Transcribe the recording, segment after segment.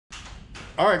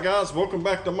All right, guys, welcome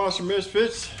back to Monster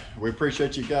Misfits. We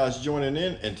appreciate you guys joining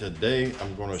in, and today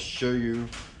I'm going to show you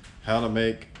how to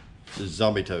make the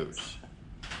zombie toes.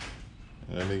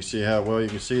 And let me see how well you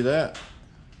can see that.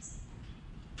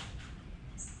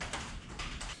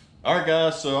 All right,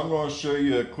 guys, so I'm going to show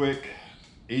you a quick,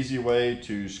 easy way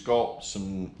to sculpt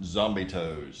some zombie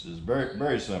toes. It's very,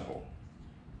 very simple.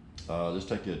 Just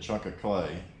take you a chunk of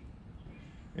clay,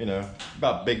 you know,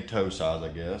 about big toe size, I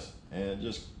guess, and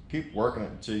just keep working it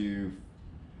until you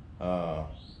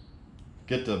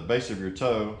get the base of your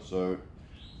toe. So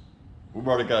we've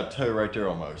already got a toe right there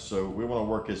almost. So we want to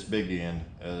work this big end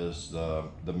as the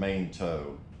main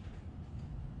toe.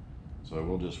 So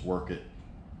we'll just work it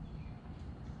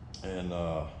and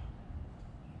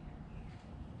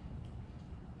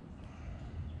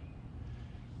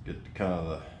get kind of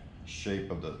the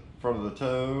shape of the front of the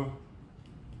toe.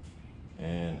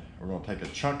 And we're going to take a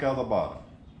chunk out of the bottom.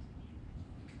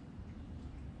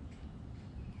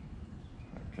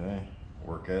 Okay,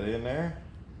 work that in there.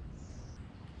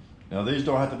 Now these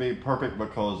don't have to be perfect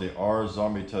because they are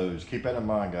zombie toes. Keep that in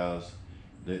mind, guys.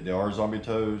 They are zombie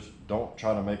toes. Don't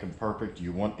try to make them perfect.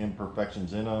 You want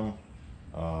imperfections in them.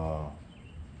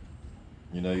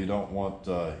 You know, you don't want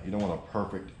a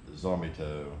perfect zombie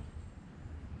toe.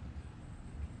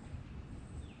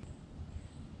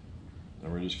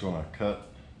 And we're just going to cut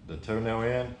the toenail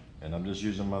in, and I'm just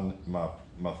using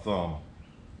my thumb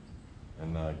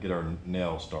and get our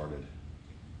nail started.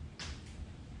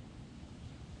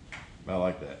 About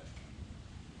like that.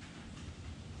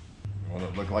 You want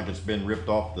it to look like it's been ripped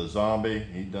off the zombie.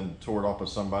 He done tore it off of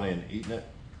somebody and eaten it.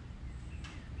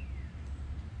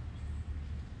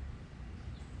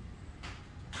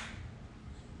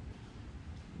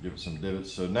 Give it some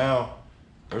divots. So now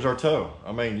there's our toe.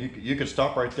 I mean, you could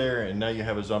stop right there and now you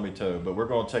have a zombie toe, but we're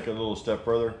going to take it a little step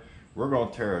further. We're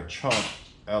going to tear a chunk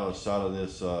out of the side of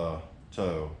this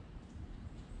toe.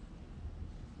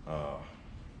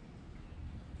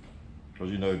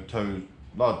 Because you know, a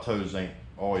lot of toes ain't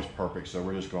always perfect, so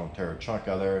we're just going to tear a chunk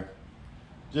out of there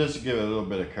just to give it a little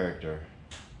bit of character.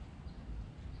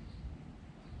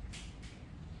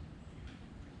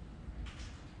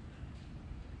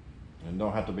 And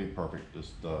don't have to be perfect,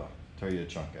 just tear you a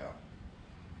chunk out.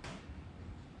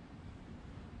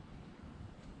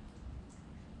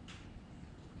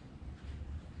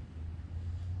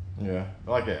 Yeah,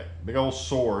 like that. Big old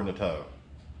sore in the toe.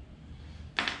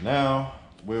 Now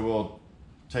we will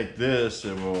take this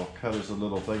and we'll cut us a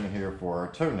little thing in here for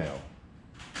our toenail.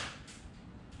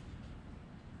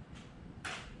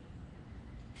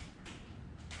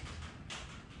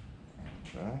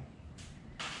 Okay.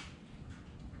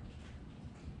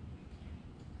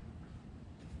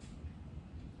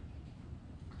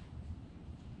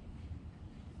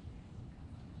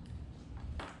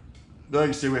 Now you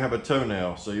can see we have a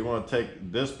toenail, so you want to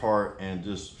take this part and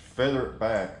just feather it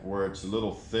back where it's a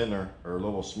little thinner or a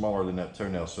little smaller than that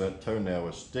toenail, so that toenail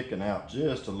is sticking out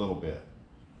just a little bit.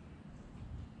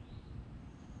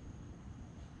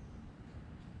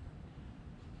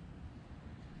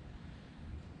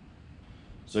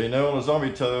 So you know, on a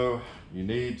zombie toe, you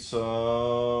need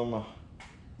some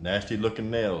nasty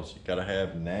looking nails. You gotta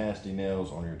have nasty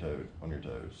nails on your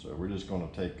toes. So we're just gonna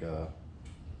take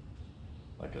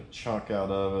like a chunk out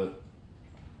of it.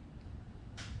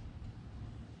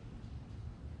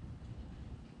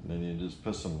 And then you just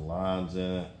put some lines in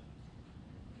it.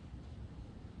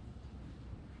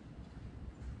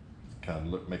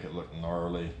 Kind of make it look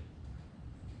gnarly.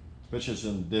 Put you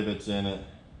some divots in it.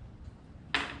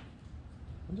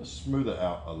 And just smooth it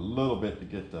out a little bit to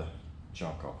get the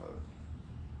junk off of it.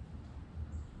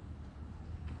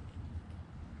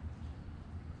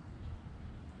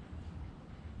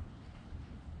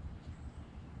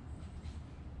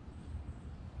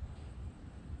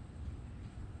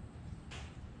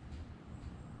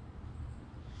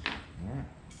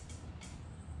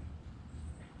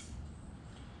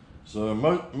 So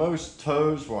most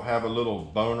toes will have a little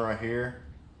bone right here,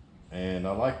 and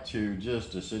I like to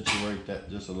just accentuate that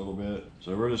just a little bit.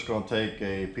 So we're just going to take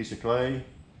a piece of clay,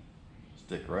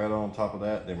 stick right on top of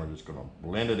that, then we're just going to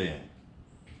blend it in.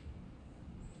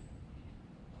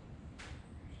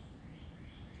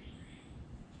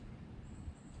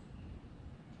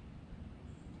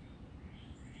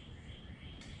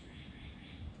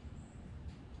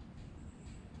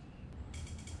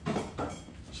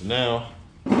 So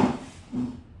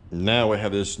now we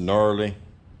have this gnarly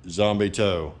zombie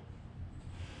toe.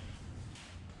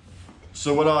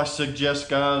 So what I suggest,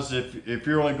 guys, if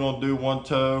you're only going to do one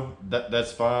toe,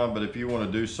 that's fine. But if you want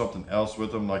to do something else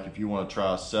with them, like if you want to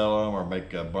try to sell them or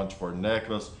make a bunch for a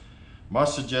necklace, My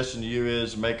suggestion to you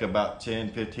is make about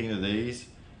 10-15 of these.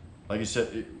 Like you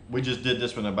said, we just did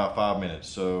this one in about 5 minutes.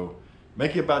 So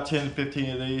make you about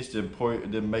 10-15 of these,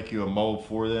 then make you a mold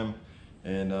for them.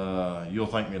 And you'll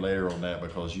thank me later on that,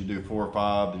 because you do 4 or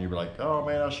 5, then you'll be like, oh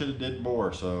man, I should have did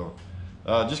more. So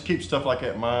just keep stuff like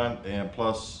that in mind. And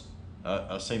plus,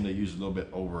 I seem to use a little bit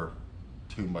over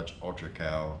too much Ultra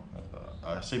Cal.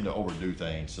 I seem to overdo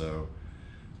things. So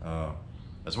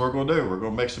that's what we're gonna do. We're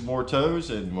gonna make some more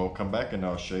toes, and we'll come back and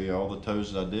I'll show you all the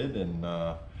toes that I did, and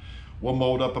we'll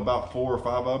mold up about 4 or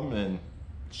 5 of them and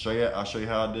I'll show you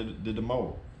how I did the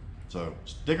mold. So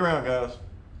stick around, guys.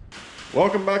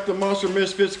 Welcome back to Monster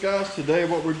Misfits, guys. Today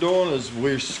what we're doing is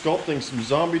we're sculpting some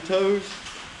zombie toes.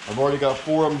 I've already got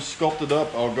 4 of them sculpted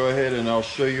up. I'll go ahead and I'll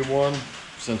show you one,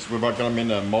 since we've got them in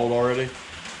the mold already.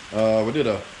 We did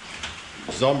a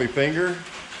zombie finger.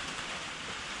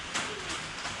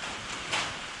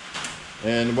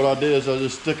 And what I did is I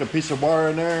just stick a piece of wire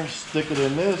in there, stick it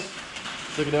in this,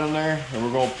 stick it down there, and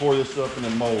we're gonna pour this up in the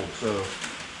mold. So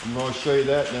I'm gonna show you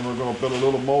that, and then we're gonna build a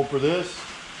little mold for this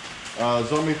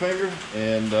zombie finger,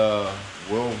 and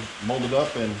we'll mold it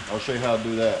up, and I'll show you how to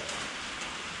do that.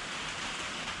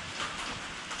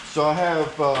 So I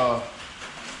have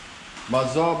my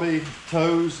zombie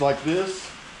toes like this.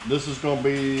 This is gonna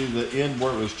be the end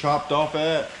where it was chopped off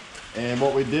at. And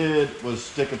what we did was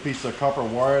stick a piece of copper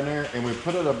wire in there, and we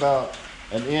put it about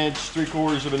 1 inch,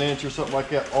 3/4 of an inch or something like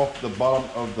that off the bottom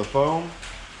of the foam.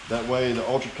 That way the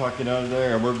Ultra Cal can out of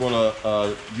there, and we're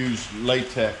gonna use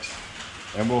latex,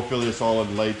 and we'll fill this all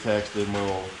in latex, then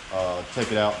we'll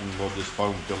take it out and we'll just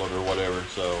foam fill it or whatever.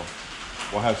 So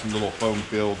we'll have some little foam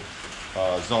filled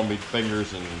zombie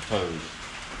fingers and toes.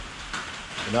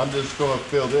 And I'm just gonna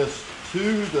fill this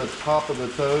to the top of the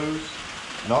toes.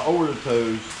 Not over the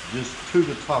toes, just to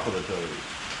the top of the toes.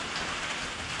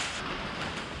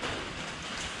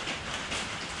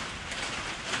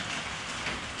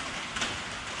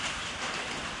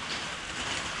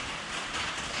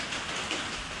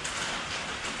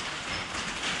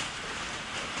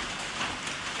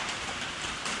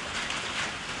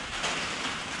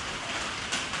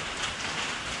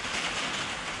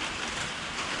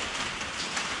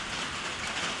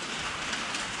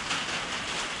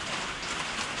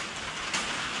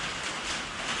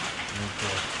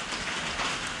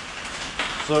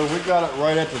 So we got it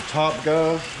right at the top,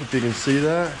 guys, if you can see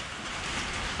that.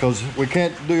 Because we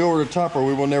can't do over the top or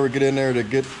we will never get in there to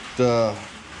get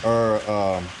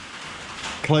our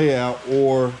clay out,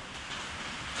 or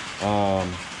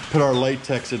put our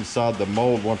latex inside the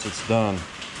mold once it's done.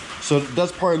 So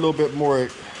that's probably a little bit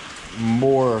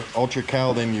more Ultra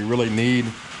Cal than you really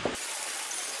need.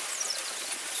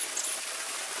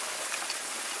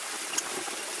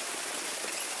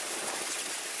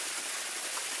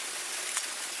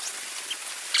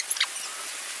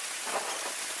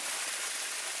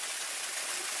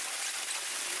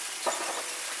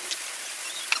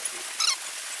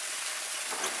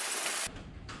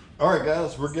 All right,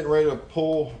 guys, we're getting ready to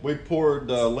pull. We poured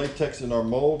latex in our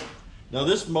mold. Now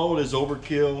this mold is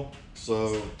overkill,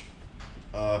 so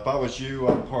if I was you,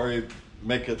 I'd probably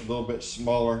make it a little bit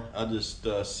smaller. I just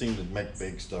seem to make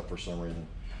big stuff for some reason.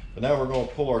 But now we're gonna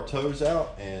pull our toes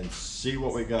out and see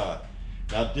what we got.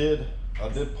 Now I did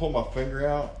pull my finger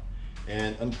out,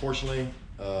 and unfortunately,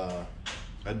 I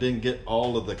didn't get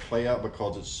all of the clay out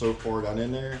because it's so far down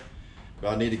in there.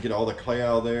 But I need to get all the clay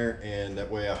out of there, and that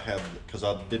way I have, because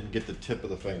I didn't get the tip of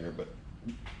the finger, but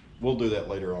we'll do that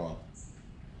later on.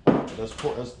 Let's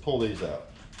pull these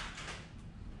out.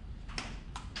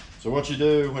 So what you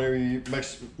do whenever you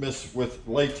mix with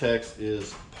latex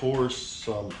is pour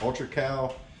some Ultra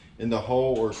Cal in the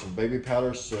hole, or some baby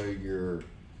powder, so your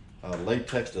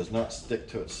latex does not stick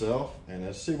to itself. And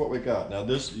let's see what we got. Now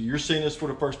you're seeing this for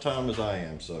the first time as I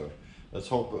am, so let's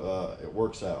hope it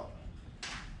works out.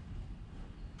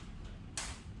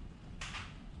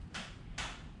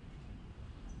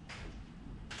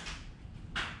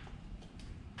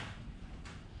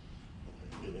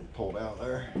 Pulled out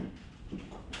there.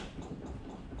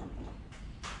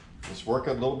 Just work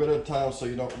it a little bit at a time so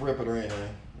you don't rip it or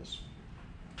anything. Just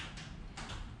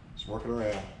work it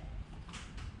around.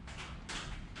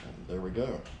 And there we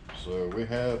go. So we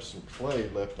have some clay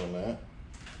left on that,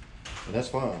 and that's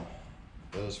fine.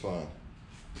 That is fine.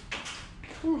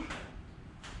 Whew.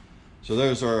 So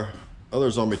there's our other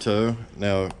zombie toe.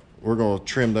 Now we're going to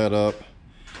trim that up,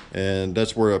 and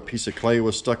that's where a piece of clay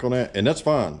was stuck on that, and that's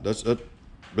fine.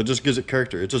 But just gives it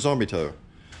character. It's a zombie toe.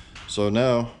 So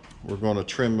now we're going to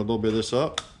trim a little bit of this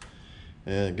up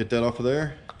and get that off of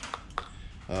there.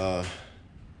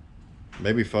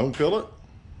 Maybe foam fill it,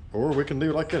 or we can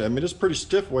do it like that. I mean, it's pretty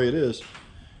stiff the way it is.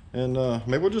 And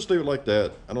maybe we'll just leave it like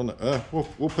that. I don't know.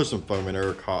 We'll put some foam in there,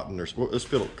 or cotton, or let's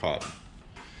fill it with cotton.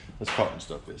 Let's cotton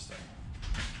stuff this thing.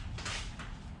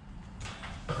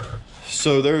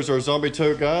 So there's our zombie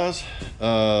toe, guys.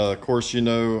 Of course, you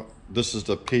know, this is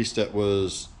the piece that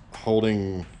was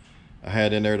holding, I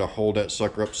had in there to hold that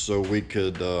sucker up so we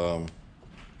could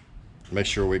make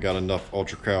sure we got enough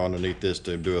ultra cow underneath this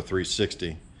to do a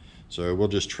 360. So we'll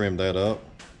just trim that up.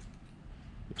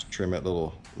 Let's trim that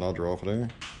little nodule off of there.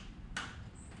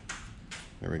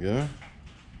 There we go.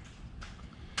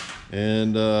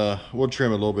 And we'll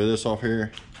trim a little bit of this off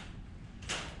here.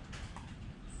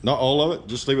 Not all of it,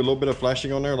 just leave a little bit of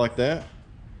flashing on there like that.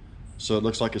 So it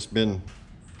looks like it's been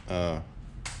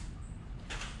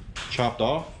chopped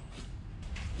off.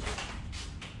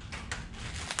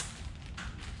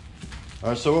 All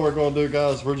right, so what we're gonna do,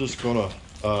 guys, we're just gonna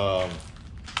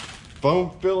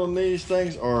foam filling these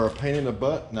things or painting the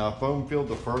butt. Now, I foam filled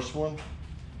the first one.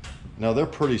 Now they're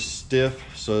pretty stiff,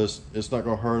 so it's not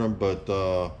gonna hurt them, but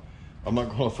I'm not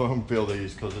gonna foam fill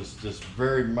these because it's just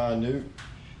very minute.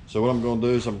 So what I'm gonna do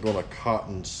is I'm gonna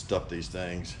cotton stuff these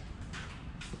things.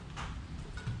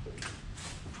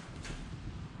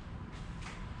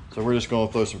 So we're just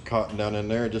gonna throw some cotton down in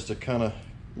there just to kind of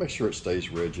make sure it stays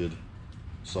rigid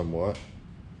somewhat.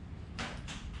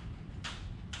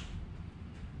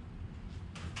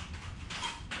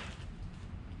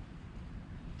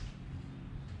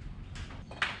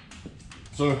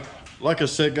 So, like I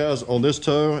said, guys, on this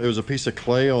toe, it was a piece of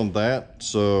clay on that,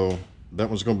 so that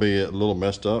one's gonna be a little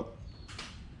messed up.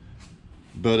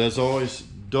 But as always,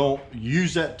 don't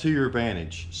use that to your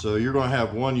advantage. So you're gonna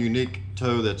have one unique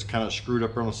toe that's kind of screwed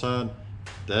up on the side.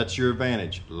 That's your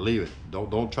advantage. Leave it.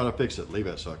 Don't try to fix it. Leave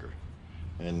that sucker.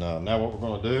 And now what we're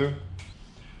gonna do,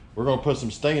 we're gonna put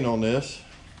some stain on this.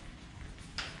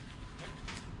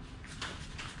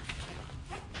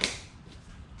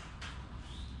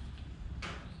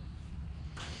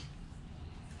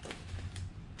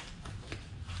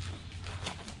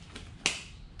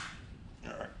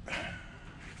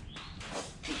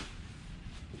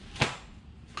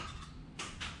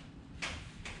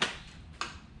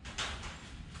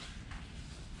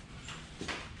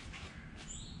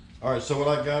 All right, so what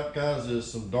I got, guys, is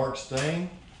some dark stain,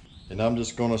 and I'm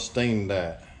just gonna stain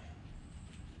that.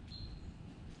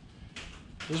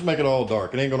 Just make it all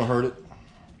dark. It ain't gonna hurt it.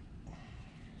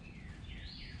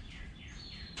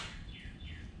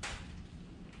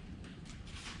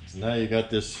 So now you got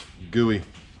this gooey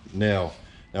nail.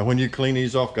 Now when you clean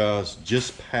these off, guys,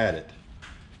 just pat it.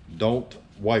 Don't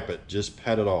wipe it, just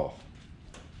pat it off.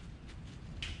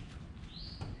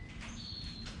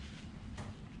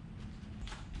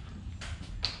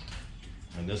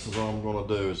 And this is all I'm gonna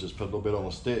do is just put a little bit on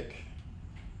a stick.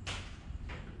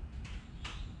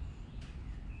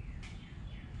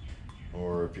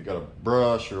 Or if you got a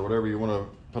brush or whatever you wanna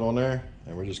put on there,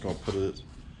 and we're just gonna put it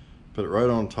right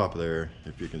on top of there,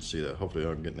 if you can see that. Hopefully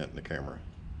I'm getting that in the camera.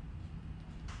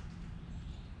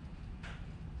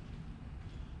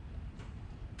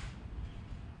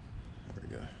 There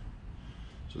we go.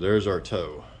 So there's our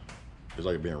toe. It's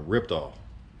like being ripped off.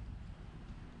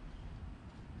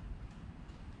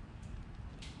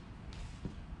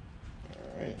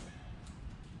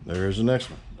 There's the next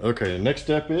one. Okay, the next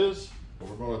step is,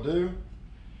 what we're going to do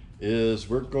is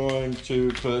we're going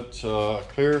to put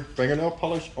clear fingernail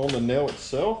polish on the nail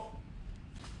itself.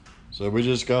 So we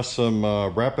just got some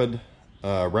rapid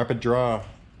dry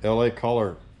LA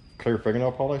color clear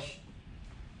fingernail polish,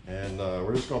 and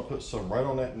we're just going to put some right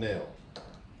on that nail.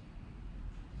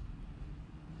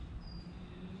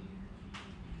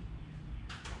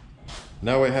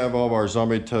 Now we have all of our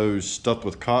zombie toes stuffed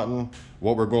with cotton.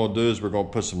 What we're going to do is we're going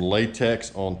to put some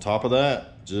latex on top of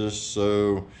that, just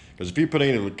so, because if you put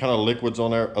any kind of liquids on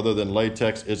there other than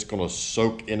latex, it's going to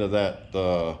soak into that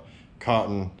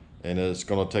cotton, and it's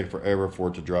going to take forever for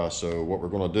it to dry. So what we're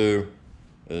going to do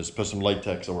is put some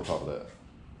latex over top of that.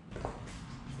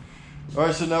 All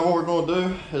right, so now what we're going to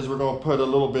do is we're going to put a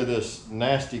little bit of this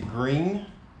nasty green.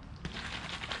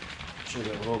 Show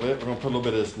that a little bit. We're going to put a little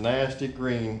bit of this nasty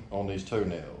green on these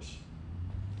toenails.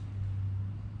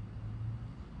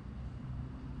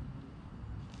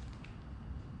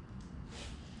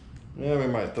 Yeah, we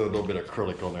might throw a little bit of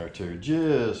acrylic on there too,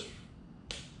 just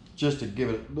to give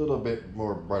it a little bit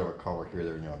more bright of a color here,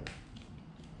 there, and yonder.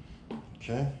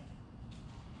 Okay.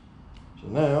 So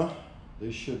now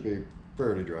these should be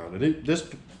fairly dry.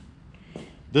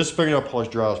 This fingernail polish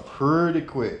dries pretty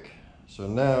quick. So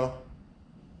now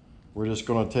we're just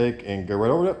going to take and go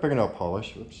right over that fingernail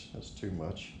polish. Oops, that's too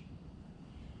much.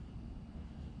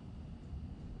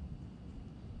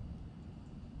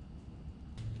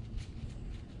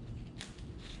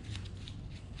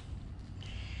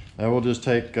 And we'll just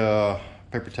take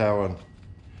paper towel and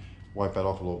wipe that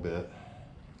off a little bit,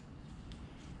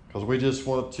 because we just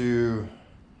want to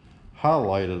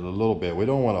highlight it a little bit. We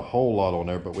don't want a whole lot on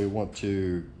there, but we want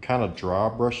to kind of dry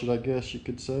brush it, I guess you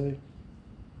could say.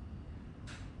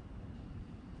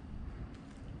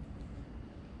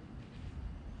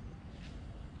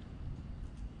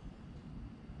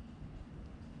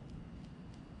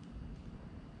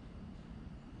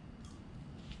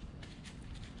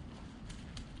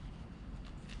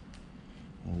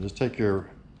 And just take your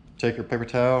paper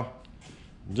towel.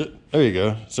 There you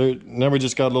go. So now we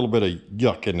just got a little bit of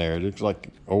yuck in there. It looks like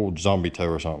old zombie toe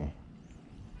or something.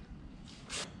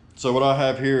 So what I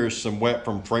have here is some wet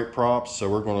from freight props. So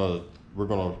we're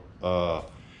gonna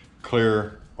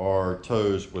clear our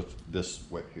toes with this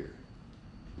wet here.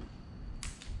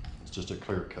 It's just a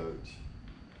clear coat.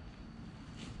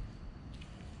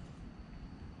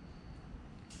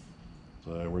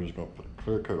 So we're just gonna put a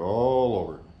clear coat all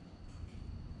over it.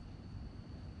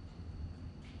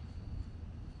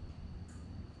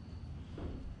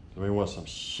 We want some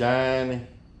shiny,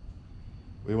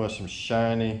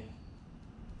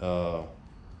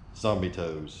 zombie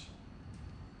toes.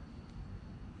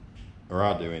 Or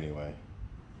I do anyway.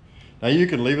 Now you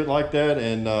can leave it like that,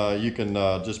 and you can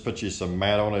just put you some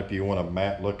matte on it if you want a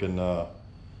matte looking toe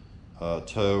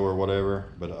or whatever.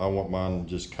 But I want mine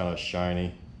just kind of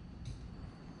shiny.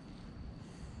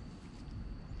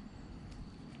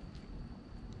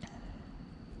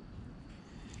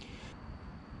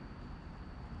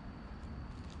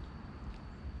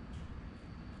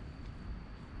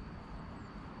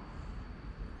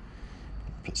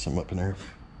 Put some up in there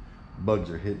if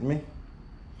bugs are hitting me.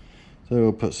 So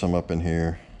we'll put some up in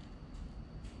here.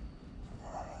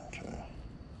 Okay.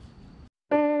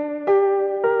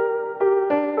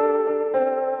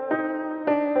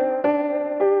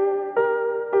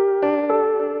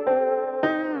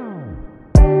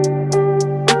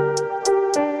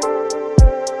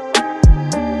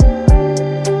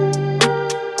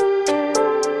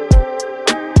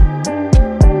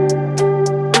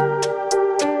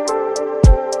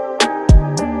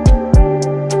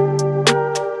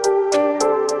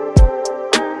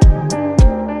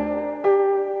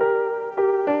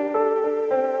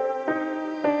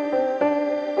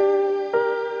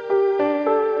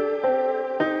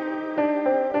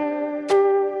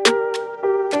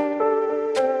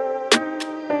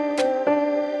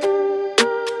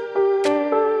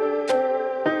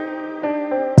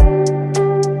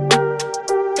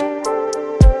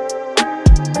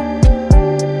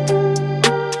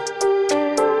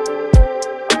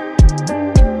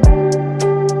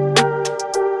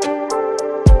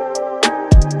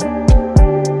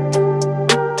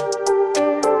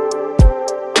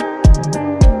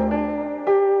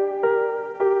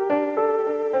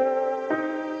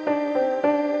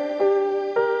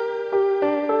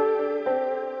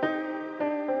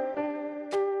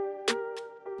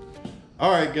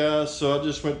 Alright guys, so I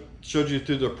just showed you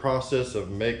through the process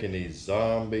of making these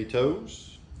zombie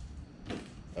toes.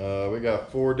 We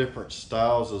got 4 different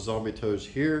styles of zombie toes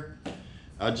here.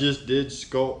 I just did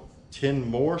sculpt 10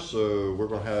 more, so we're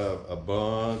going to have a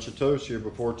bunch of toes here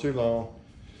before too long.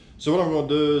 So what I'm going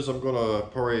to do is I'm going to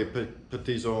probably put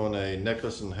these on a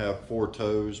necklace and have 4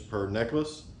 toes per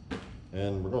necklace.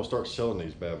 And we're going to start selling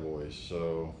these bad boys.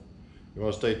 So you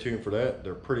want to stay tuned for that.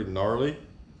 They're pretty gnarly.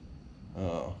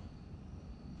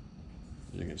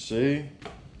 You can see,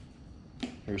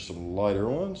 here's some lighter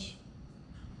ones.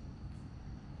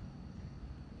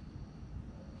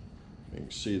 You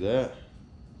can see that.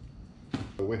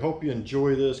 We hope you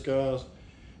enjoy this, guys.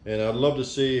 And I'd love to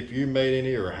see if you made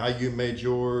any or how you made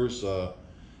yours.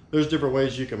 There's different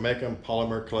ways you can make them,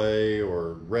 polymer clay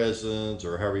or resins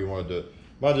or however you want to do it.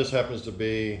 Mine just happens to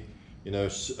be, you know,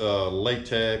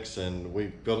 latex, and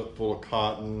we filled it full of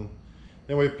cotton.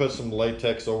 Then we put some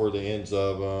latex over the ends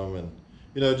of them, and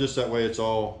you know, just that way it's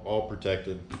all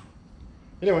protected.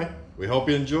 Anyway, we hope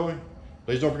you enjoy.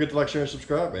 Please don't forget to like, share, and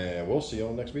subscribe, and we'll see you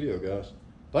on the next video, guys.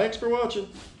 Thanks for watching.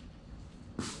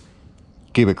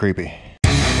 Keep it creepy.